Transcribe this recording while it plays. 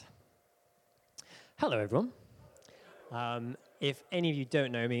Hello, everyone. If any of you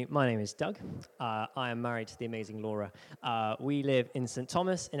don't know me, my name is Doug. I am married to the amazing Laura. We live in St.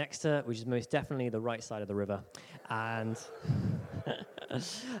 Thomas in Exeter, which is most definitely the right side of the river. And,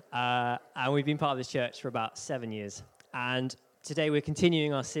 and we've been part of this church for about 7 years. And today we're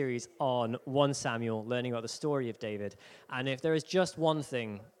continuing our series on 1 Samuel, learning about the story of David. And if there is just one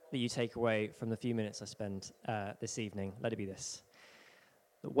thing that you take away from the few minutes I spend this evening, let it be this.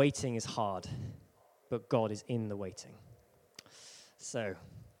 That waiting is hard, but God is in the waiting. So,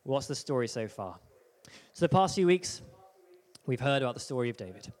 what's the story so far? So the past few weeks, we've heard about the story of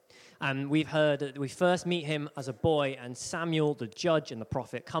David. And we've heard that we first meet him as a boy, and Samuel, the judge and the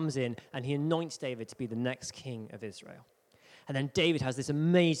prophet, comes in, and he anoints David to be the next king of Israel. And then David has this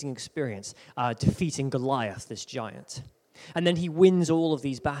amazing experience defeating Goliath, this giant. And then he wins all of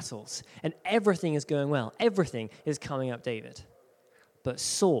these battles, and everything is going well. Everything is coming up David. But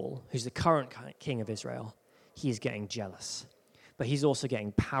Saul, who's the current king of Israel, he is getting jealous. But he's also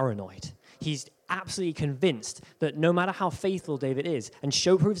getting paranoid. He's absolutely convinced that no matter how faithful David is and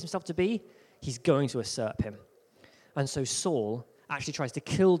proves himself to be, he's going to usurp him. And so Saul actually tries to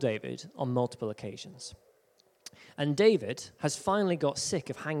kill David on multiple occasions. And David has finally got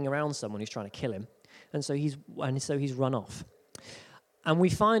sick of hanging around someone who's trying to kill him. And so he's run off. And we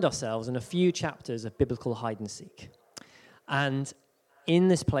find ourselves in a few chapters of biblical hide and seek. And in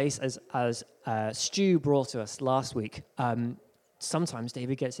this place, as Stu brought to us last week, sometimes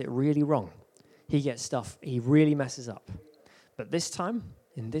David gets it really wrong. He really messes up. But this time,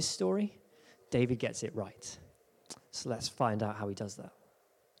 in this story, David gets it right. So let's find out how he does that.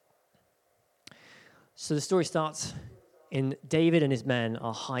 So the story starts in David and his men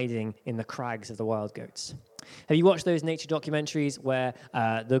are hiding in the crags of the wild goats. Have you watched those nature documentaries where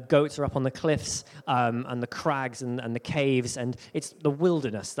the goats are up on the cliffs and the crags and the caves, and it's the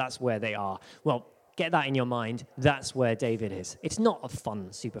wilderness, that's where they are? Well, get that in your mind, that's where David is. It's not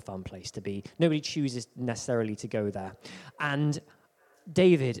a super fun place to be. Nobody chooses necessarily to go there. And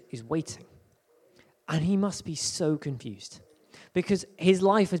David is waiting, and he must be so confused. Because his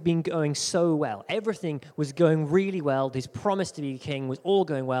life has been going so well. Everything was going really well. His promise to be king was all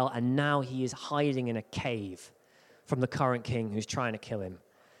going well. And now he is hiding in a cave from the current king who's trying to kill him.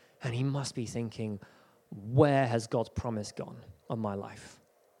 And he must be thinking, where has God's promise gone on my life?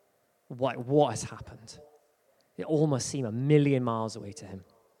 What has happened? It all must seem a million miles away to him.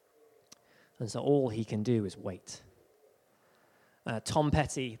 And so all he can do is wait. Tom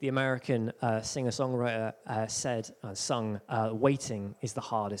Petty, the American singer-songwriter, sung, waiting is the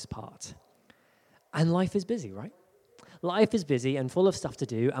hardest part. And life is busy, right? Life is busy and full of stuff to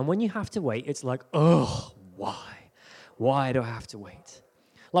do, and when you have to wait, it's like, oh, why? Why do I have to wait?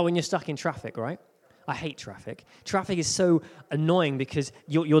 Like when you're stuck in traffic, right? I hate traffic. Traffic is so annoying because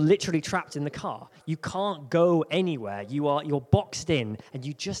you're literally trapped in the car. You can't go anywhere. You're boxed in, and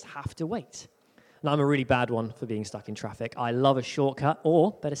you just have to wait. And I'm a really bad one for being stuck in traffic. I love a shortcut,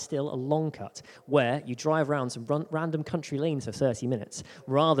 or better still, a long cut, where you drive around some random country lanes for 30 minutes,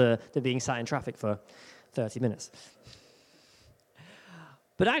 rather than being sat in traffic for 30 minutes.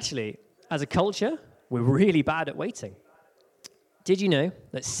 But actually, as a culture, we're really bad at waiting. Did you know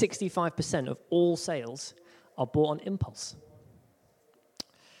that 65% of all sales are bought on impulse?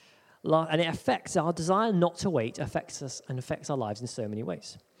 And it affects our desire not to wait, affects us and affects our lives in so many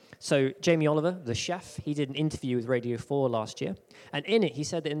ways. So Jamie Oliver, the chef, he did an interview with Radio 4 last year, and in it he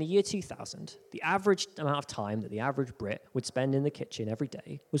said that in the year 2000, the average amount of time that the average Brit would spend in the kitchen every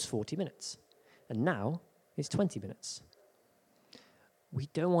day was 40 minutes, and now it's 20 minutes. We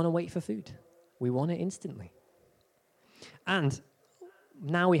don't want to wait for food. We want it instantly. And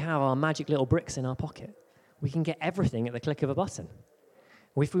now we have our magic little bricks in our pocket. We can get everything at the click of a button.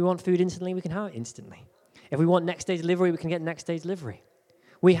 If we want food instantly, we can have it instantly. If we want next day delivery, we can get next day delivery.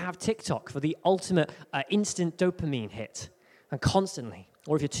 We have TikTok for the ultimate instant dopamine hit, and constantly.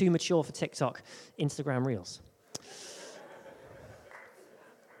 Or if you're too mature for TikTok, Instagram Reels.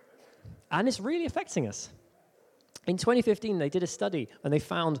 And it's really affecting us. In 2015, they did a study, and they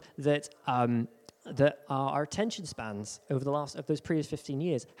found that our attention spans over those previous 15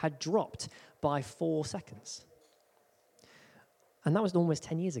 years had dropped by 4 seconds. And that was almost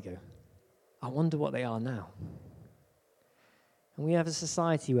 10 years ago. I wonder what they are now. And we have a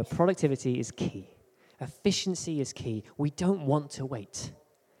society where productivity is key. Efficiency is key. We don't want to wait.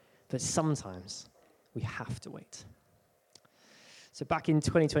 But sometimes we have to wait. So back in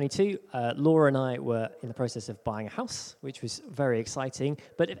 2022, Laura and I were in the process of buying a house, which was very exciting.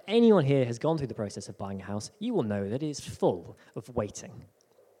 But if anyone here has gone through the process of buying a house, you will know that it is full of waiting.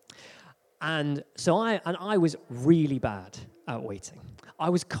 And so I was really bad at waiting. I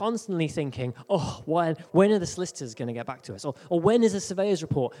was constantly thinking, oh, when are the solicitors going to get back to us? Or when is the surveyor's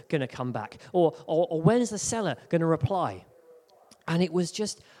report going to come back? Or when is the seller going to reply? And it was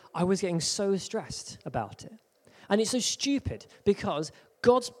just, I was getting so stressed about it. And it's so stupid because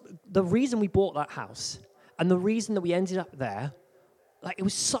the reason we bought that house and the reason that we ended up there, like, it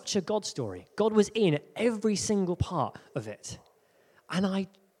was such a God story. God was in every single part of it. And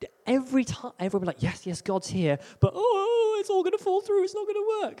every time, everyone was like, yes, God's here, but it's all going to fall through, it's not going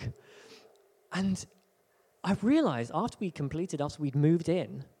to work. And I realized after we'd moved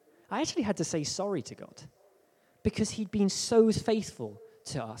in, I actually had to say sorry to God because he'd been so faithful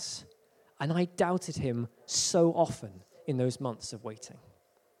to us, and I doubted him so often in those months of waiting.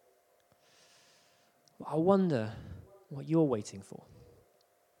 I wonder what you're waiting for.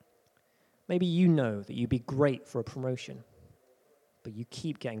 Maybe you know that you'd be great for a promotion, but you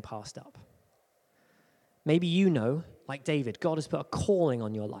keep getting passed up. Maybe you know, like David, God has put a calling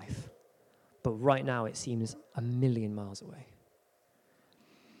on your life, but right now it seems a million miles away.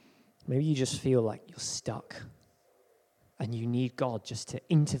 Maybe you just feel like you're stuck and you need God just to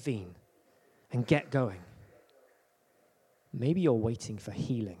intervene and get going. Maybe you're waiting for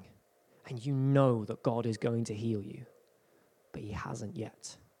healing and you know that God is going to heal you, but he hasn't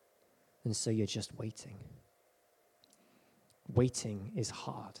yet. And so you're just waiting. Waiting is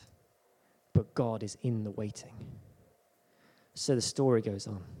hard, but God is in the waiting. So the story goes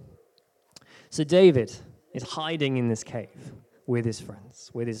on. So David is hiding in this cave with his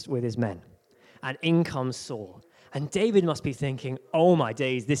friends, with his men. And in comes Saul. And David must be thinking, oh my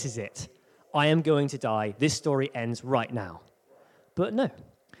days, this is it. I am going to die. This story ends right now. But no.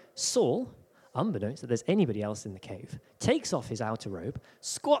 Saul, unbeknownst that there's anybody else in the cave, takes off his outer robe,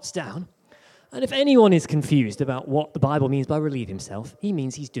 squats down, and if anyone is confused about what the Bible means by relieve himself, he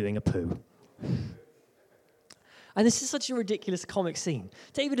means he's doing a poo. And this is such a ridiculous comic scene.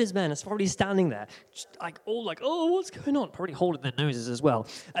 David and his men are probably standing there, oh, what's going on? Probably holding their noses as well.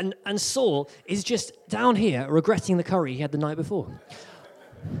 And Saul is just down here regretting the curry he had the night before.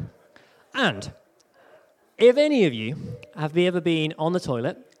 And if any of you have ever been on the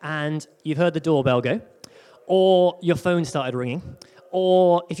toilet and you've heard the doorbell go, or your phone started ringing,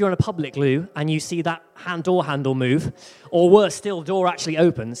 or if you're in a public loo and you see that door handle move, or worse still, the door actually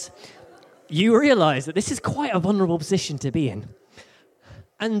opens, you realize that this is quite a vulnerable position to be in.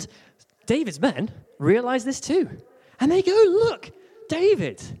 And David's men realize this too. And they go, look,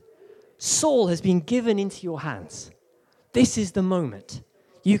 David, Saul has been given into your hands. This is the moment.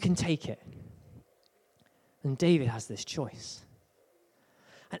 You can take it. And David has this choice.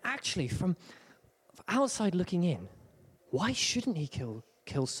 And actually, from outside looking in, why shouldn't he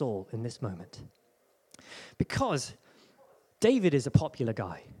kill Saul in this moment? Because David is a popular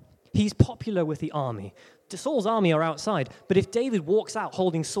guy. He's popular with the army. Saul's army are outside, but if David walks out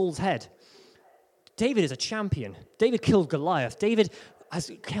holding Saul's head, David is a champion. David killed Goliath. David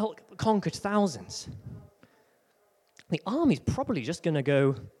has conquered thousands. The army's probably just going to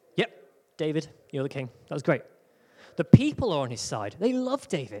go, yep, David, you're the king. That was great. The people are on his side. They love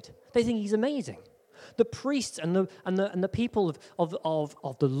David. They think he's amazing. The priests and the people of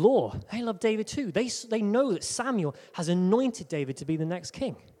the law, they love David too. They know that Samuel has anointed David to be the next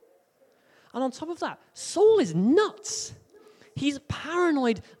king. And on top of that, Saul is nuts. He's a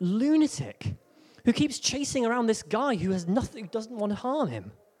paranoid lunatic who keeps chasing around this guy who has nothing, doesn't want to harm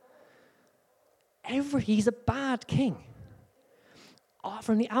him. He's a bad king.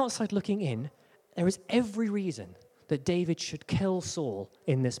 From the outside looking in, there is every reason that David should kill Saul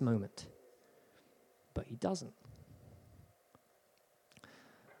in this moment. But he doesn't.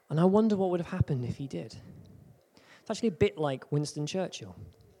 And I wonder what would have happened if he did. It's actually a bit like Winston Churchill.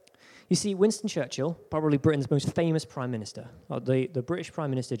 You see, Winston Churchill, probably Britain's most famous prime minister, the British prime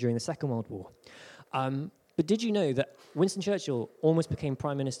minister during the Second World War. But did you know that Winston Churchill almost became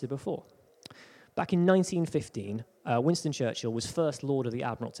prime minister before? Back in 1915, Winston Churchill was First Lord of the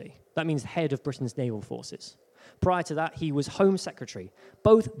Admiralty. That means head of Britain's naval forces. Prior to that, he was Home Secretary,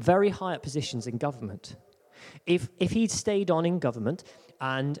 both very high up positions in government. If he'd stayed on in government,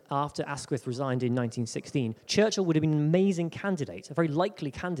 and after Asquith resigned in 1916, Churchill would have been an amazing candidate, a very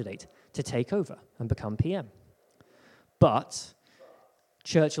likely candidate, to take over and become PM. But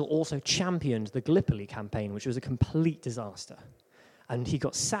Churchill also championed the Gallipoli campaign, which was a complete disaster. And he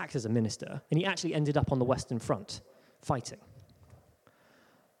got sacked as a minister, and he actually ended up on the Western Front fighting.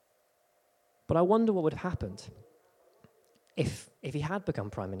 But I wonder what would have happened if he had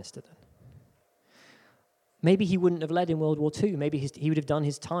become prime minister then. Maybe he wouldn't have led in World War II. Maybe he would have done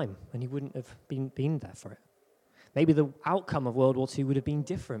his time, and he wouldn't have been there for it. Maybe the outcome of World War II would have been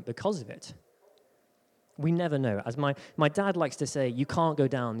different because of it. We never know. As my dad likes to say, you can't go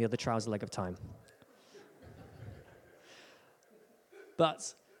down the other trouser leg of time.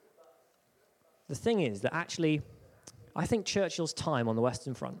 But the thing is that actually, I think Churchill's time on the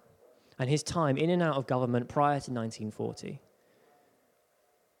Western Front and his time in and out of government prior to 1940,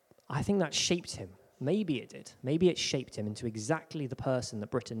 I think that shaped him. Maybe it did. Maybe it shaped him into exactly the person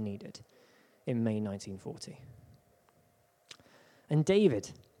that Britain needed in May 1940. And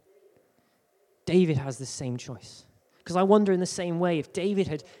David has the same choice. Because I wonder in the same way, if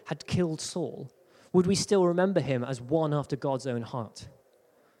David had killed Saul, would we still remember him as one after God's own heart?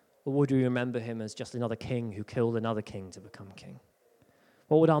 Or would we remember him as just another king who killed another king to become king?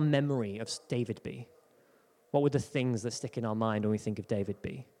 What would our memory of David be? What would the things that stick in our mind when we think of David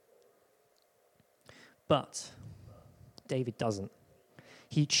be? But David doesn't.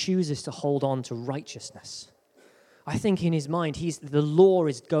 He chooses to hold on to righteousness. I think in his mind, the law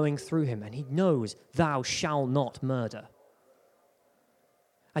is going through him, and he knows, thou shalt not murder.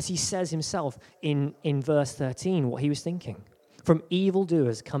 As he says himself in verse 13, what he was thinking. From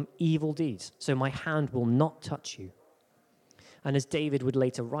evildoers come evil deeds, so my hand will not touch you. And as David would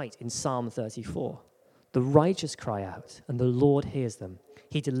later write in Psalm 34, the righteous cry out, and the Lord hears them.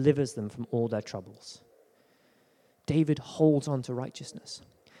 He delivers them from all their troubles. David holds on to righteousness.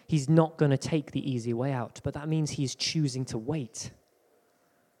 He's not going to take the easy way out, but that means he's choosing to wait.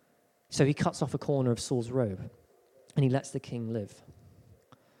 So he cuts off a corner of Saul's robe, and he lets the king live.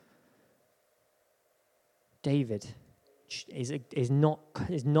 David is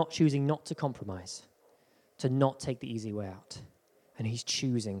not choosing not to compromise, to not take the easy way out, and he's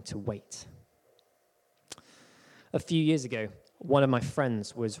choosing to wait. A few years ago, one of my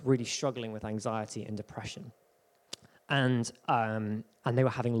friends was really struggling with anxiety and depression. And they were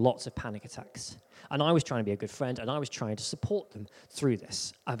having lots of panic attacks. And I was trying to be a good friend, and I was trying to support them through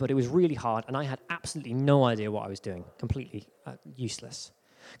this. But it was really hard, and I had absolutely no idea what I was doing, completely useless.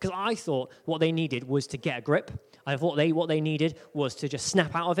 Because I thought what they needed was to get a grip. I thought what they needed was to just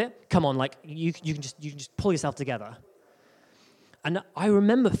snap out of it. Come on, like you can just pull yourself together. And I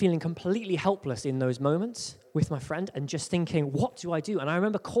remember feeling completely helpless in those moments with my friend and just thinking, what do I do? And I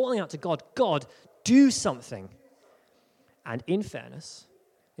remember calling out to God, God, do something. And in fairness,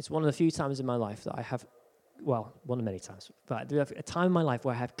 it's one of the few times in my life that I have, well, one of many times, but there's a time in my life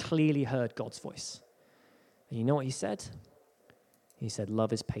where I have clearly heard God's voice. And you know what he said? He said,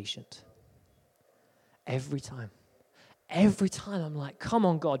 love is patient. Every time I'm like, come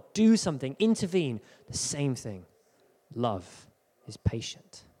on, God, do something, intervene. The same thing. Love is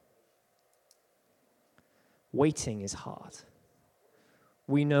patient. Waiting is hard.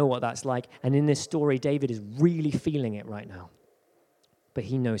 We know what that's like. And in this story, David is really feeling it right now. But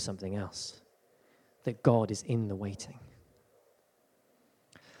he knows something else, that God is in the waiting.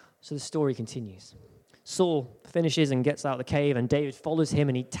 So the story continues. Saul finishes and gets out of the cave, and David follows him,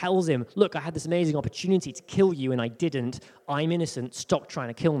 and he tells him, look, I had this amazing opportunity to kill you, and I didn't. I'm innocent. Stop trying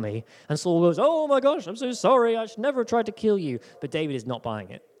to kill me. And Saul goes, oh my gosh, I'm so sorry. I should never have tried to kill you. But David is not buying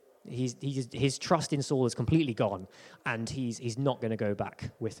it. His trust in Saul is completely gone, and he's not going to go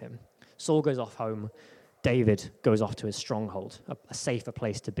back with him. Saul goes off home. David goes off to his stronghold, a safer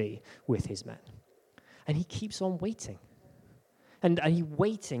place to be with his men. And he keeps on waiting. And he's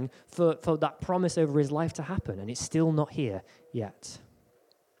waiting for that promise over his life to happen, and it's still not here yet.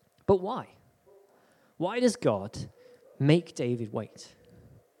 But why? Why does God make David wait?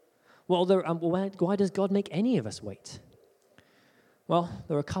 Well, why does God make any of us wait? Well,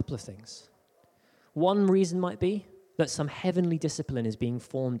 there are a couple of things. One reason might be that some heavenly discipline is being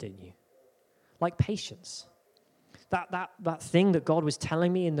formed in you, like patience. That thing that God was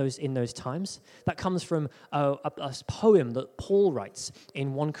telling me in those times, that comes from a poem that Paul writes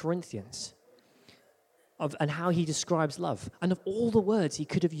in 1 Corinthians, and how he describes love. And of all the words he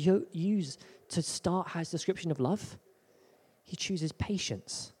could have used to start his description of love, he chooses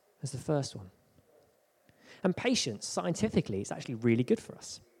patience as the first one. And patience, scientifically, is actually really good for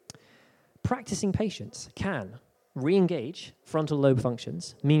us. Practicing patience can re-engage frontal lobe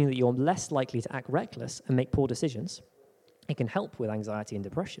functions, meaning that you're less likely to act reckless and make poor decisions. It can help with anxiety and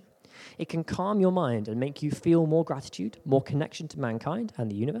depression. It can calm your mind and make you feel more gratitude, more connection to mankind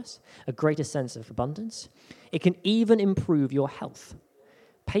and the universe, a greater sense of abundance. It can even improve your health.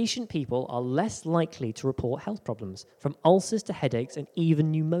 Patient people are less likely to report health problems, from ulcers to headaches and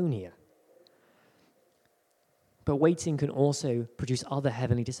even pneumonia. But waiting can also produce other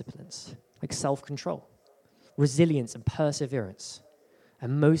heavenly disciplines, like self-control, resilience and perseverance.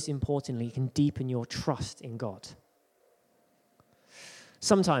 And most importantly, it can deepen your trust in God.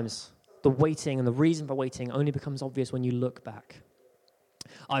 Sometimes the waiting and the reason for waiting only becomes obvious when you look back.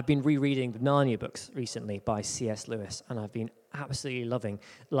 I've been rereading the Narnia books recently by C.S. Lewis, and I've been absolutely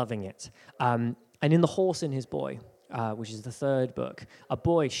loving it. And in The Horse and His Boy, which is the third book, a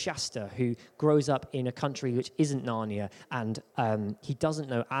boy, Shasta, who grows up in a country which isn't Narnia, and he doesn't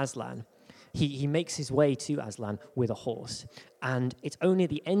know Aslan. He makes his way to Aslan with a horse, and it's only at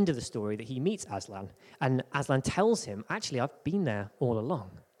the end of the story that he meets Aslan, and Aslan tells him, actually, I've been there all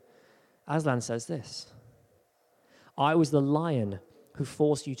along. Aslan says this: I was the lion who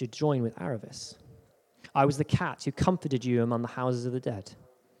forced you to join with Aravis. I was the cat who comforted you among the houses of the dead.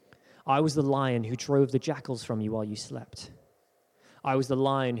 I was the lion who drove the jackals from you while you slept. I was the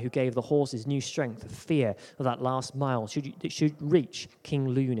lion who gave the horses new strength, of fear of that last mile that should reach King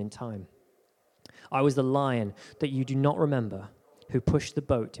Loon in time. I was the lion that you do not remember, who pushed the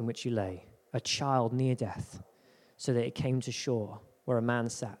boat in which you lay, a child near death, so that it came to shore where a man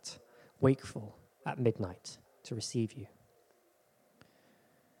sat, wakeful at midnight to receive you.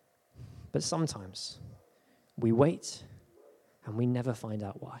 But sometimes we wait and we never find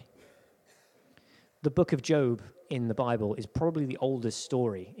out why. The book of Job in the Bible is probably the oldest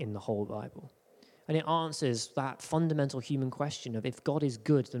story in the whole Bible. And it answers that fundamental human question of, if God is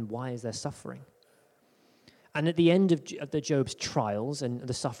good, then why is there suffering? And at the end of the Job's trials and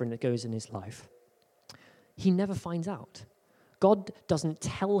the suffering that goes in his life, he never finds out. God doesn't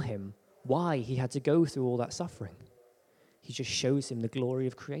tell him why he had to go through all that suffering. He just shows him the glory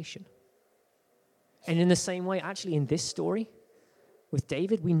of creation. And in the same way, actually, in this story with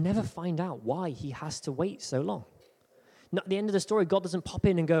David, we never find out why he has to wait so long. At the end of the story, God doesn't pop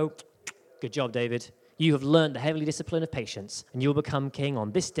in and go, good job, David. You have learned the heavenly discipline of patience, and you will become king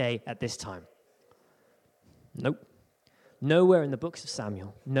on this day at this time. Nope. Nowhere in the books of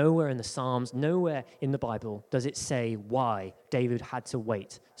Samuel, nowhere in the Psalms, nowhere in the Bible does it say why David had to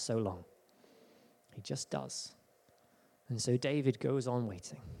wait so long. He just does. And so David goes on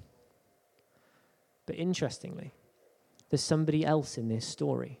waiting. But interestingly, there's somebody else in this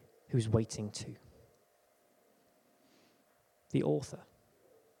story who's waiting too. The author.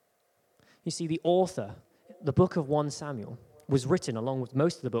 You see, the author, the book of 1 Samuel, was written, along with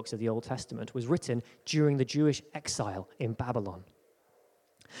most of the books of the Old Testament, was written during the Jewish exile in Babylon.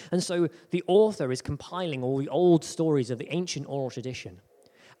 And so the author is compiling all the old stories of the ancient oral tradition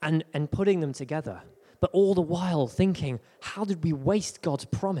and putting them together, but all the while thinking, how did we waste God's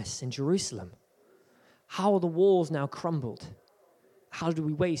promise in Jerusalem? How are the walls now crumbled? How did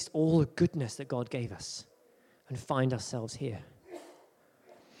we waste all the goodness that God gave us and find ourselves here?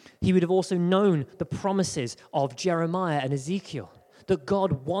 He would have also known the promises of Jeremiah and Ezekiel, that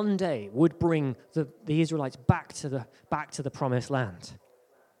God one day would bring the Israelites back to the promised land.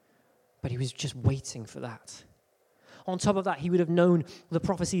 But he was just waiting for that. On top of that, he would have known the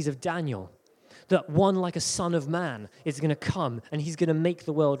prophecies of Daniel, that one like a son of man is going to come and he's going to make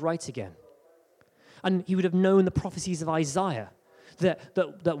the world right again. And he would have known the prophecies of Isaiah, that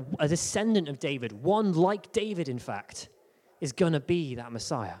a descendant of David, one like David, in fact, is going to be that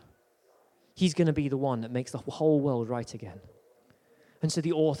Messiah. He's going to be the one that makes the whole world right again. And so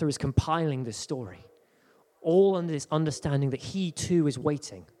the author is compiling this story, all under this understanding that he too is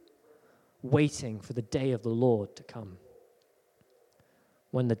waiting for the day of the Lord to come.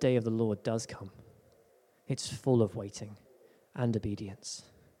 When the day of the Lord does come, it's full of waiting and obedience.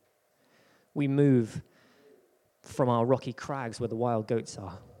 We move from our rocky crags where the wild goats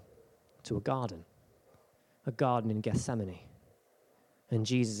are to a garden in Gethsemane. And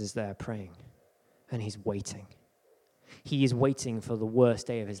Jesus is there praying, and he's waiting. He is waiting for the worst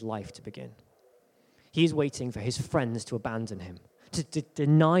day of his life to begin. He is waiting for his friends to abandon him, to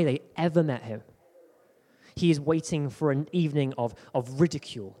deny they ever met him. He is waiting for an evening of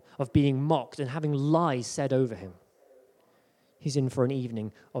ridicule, of being mocked and having lies said over him. He's in for an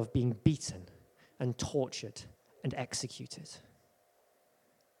evening of being beaten and tortured and executed.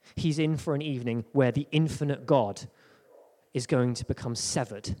 He's in for an evening where the infinite God is going to become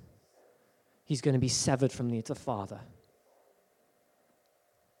severed. He's going to be severed from the Father.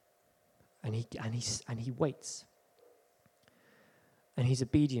 And he waits. And he's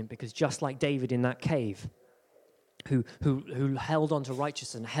obedient because just like David in that cave, who held on to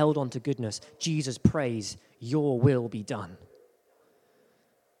righteousness and held on to goodness, Jesus prays, your will be done.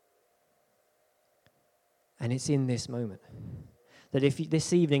 And it's in this moment that if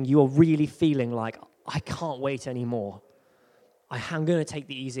this evening you are really feeling like, I can't wait anymore, I'm going to take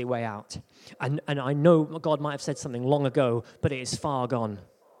the easy way out. And I know God might have said something long ago, but it is far gone.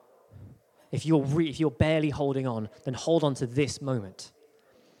 If you're barely holding on, then hold on to this moment.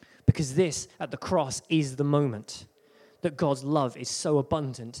 Because this, at the cross, is the moment that God's love is so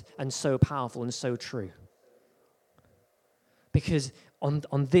abundant and so powerful and so true. Because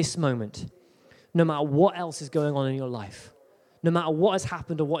on this moment, no matter what else is going on in your life, no matter what has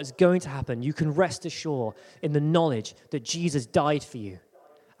happened or what is going to happen, you can rest assured in the knowledge that Jesus died for you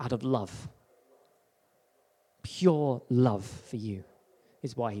out of love. Pure love for you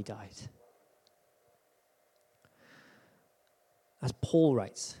is why he died. As Paul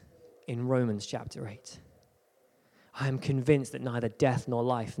writes in Romans chapter 8, I am convinced that neither death nor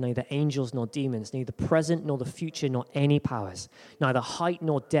life, neither angels nor demons, neither the present nor the future nor any powers, neither height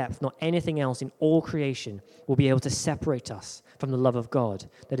nor depth nor anything else in all creation will be able to separate us from the love of God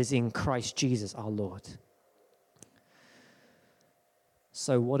that is in Christ Jesus our Lord.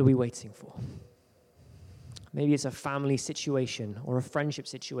 So what are we waiting for? Maybe it's a family situation or a friendship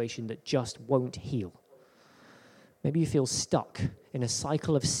situation that just won't heal. Maybe you feel stuck in a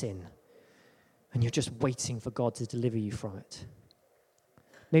cycle of sin and you're just waiting for God to deliver you from it.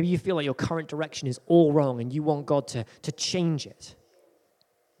 Maybe you feel like your current direction is all wrong and you want God to change it.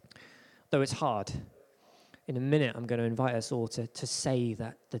 Though it's hard. In a minute, I'm going to invite us all to say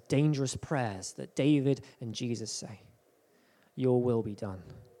that the dangerous prayers that David and Jesus say, your will be done.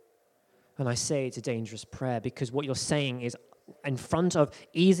 And I say it's a dangerous prayer because what you're saying is in front of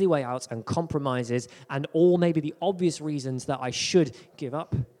easy way outs and compromises and all maybe the obvious reasons that I should give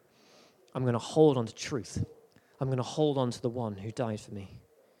up, I'm going to hold on to truth. I'm going to hold on to the one who died for me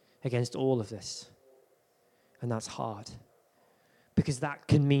against all of this. And that's hard. Because that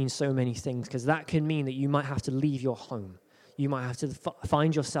can mean so many things. Because that can mean that you might have to leave your home. You might have to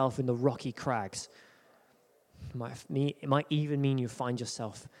find yourself in the rocky crags. It might even mean you find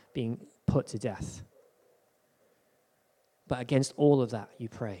yourself being put to death. But against all of that, you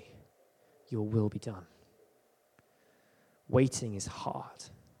pray, your will be done. Waiting is hard.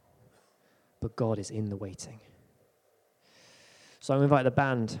 But God is in the waiting. So I'm invite the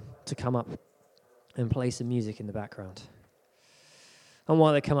band to come up and play some music in the background. And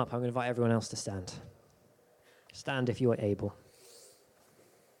while they come up, I'm going to invite everyone else to stand. Stand if you are able.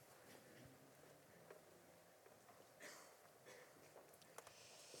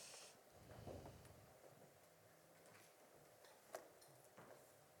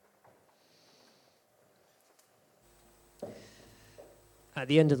 At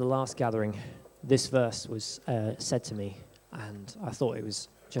the end of the last gathering, this verse was said to me, and I thought it was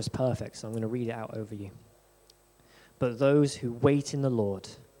just perfect, so I'm going to read it out over you. But those who wait in the Lord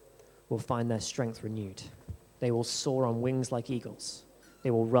will find their strength renewed. They will soar on wings like eagles.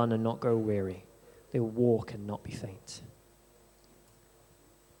 They will run and not grow weary. They will walk and not be faint.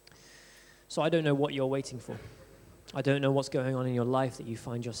 So I don't know what you're waiting for. I don't know what's going on in your life that you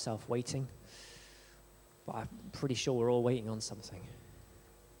find yourself waiting, but I'm pretty sure we're all waiting on something.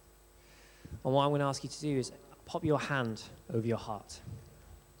 And what I'm going to ask you to do is pop your hand over your heart.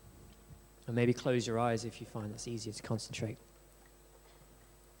 And maybe close your eyes if you find it's easier to concentrate.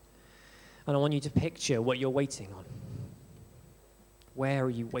 And I want you to picture what you're waiting on. Where are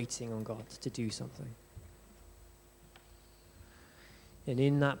you waiting on God to do something? And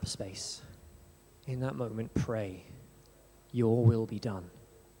in that space, in that moment, pray, your will be done.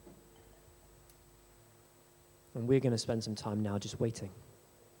 And we're going to spend some time now just waiting.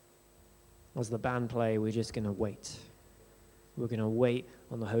 As the band play, we're just going to wait. We're going to wait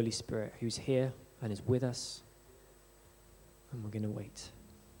on the Holy Spirit who's here and is with us. And we're going to wait.